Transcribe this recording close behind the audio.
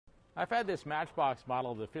I've had this Matchbox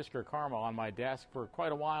model of the Fisker Karma on my desk for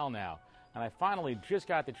quite a while now, and I finally just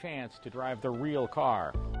got the chance to drive the real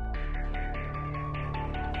car.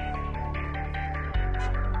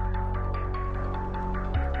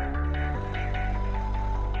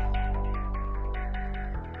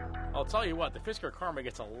 I'll tell you what, the Fisker Karma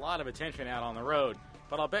gets a lot of attention out on the road,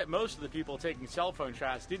 but I'll bet most of the people taking cell phone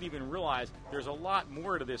shots didn't even realize there's a lot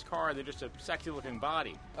more to this car than just a sexy-looking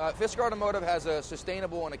body. Fisker Automotive has a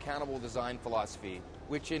sustainable and accountable design philosophy,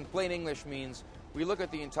 which in plain English means we look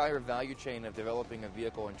at the entire value chain of developing a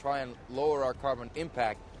vehicle and try and lower our carbon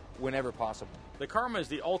impact whenever possible. The Karma is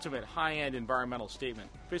the ultimate high-end environmental statement.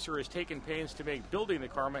 Fisker has taken pains to make building the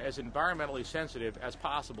Karma as environmentally sensitive as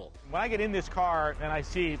possible. When I get in this car and I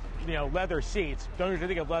see, leather seats, don't usually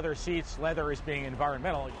think of leather seats, leather as being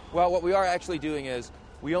environmental. Well, what we are actually doing is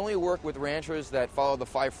we only work with ranchers that follow the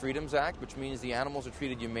 5 Freedoms Act, which means the animals are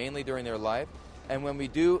treated humanely during their life. And when we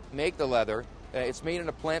do make the leather, it's made in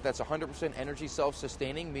a plant that's 100% energy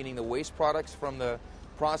self-sustaining, meaning the waste products from the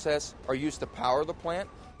process are used to power the plant.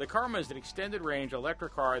 The Karma is an extended-range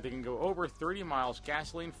electric car that can go over 30 miles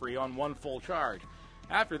gasoline-free on one full charge.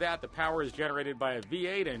 After that, the power is generated by a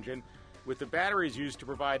V8 engine, with the batteries used to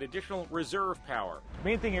provide additional reserve power. The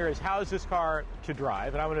main thing here is how is this car to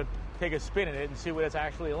drive, and I'm going to take a spin in it and see what it's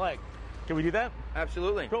actually like. Can we do that?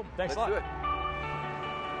 Absolutely. Cool. Thanks a lot. Let's do it.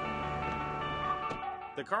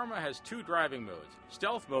 The Karma has 2 driving modes.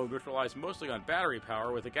 Stealth mode, which relies mostly on battery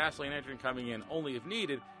power with a gasoline engine coming in only if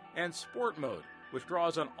needed, and Sport mode, which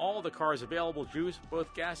draws on all the car's available juice,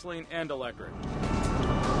 both gasoline and electric.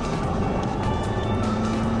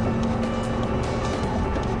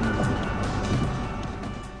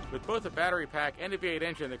 With both a battery pack and a V8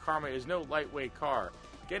 engine, the Karma is no lightweight car.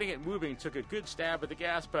 Getting it moving took a good stab at the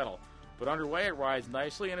gas pedal, but underway it rides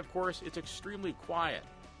nicely, and of course, it's extremely quiet.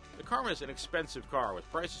 The Karma is an expensive car,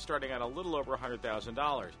 with prices starting at a little over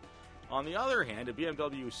 $100,000. On the other hand, a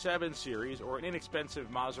BMW 7 Series or an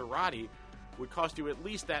inexpensive Maserati would cost you at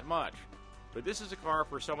least that much. But this is a car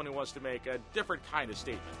for someone who wants to make a different kind of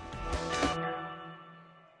statement.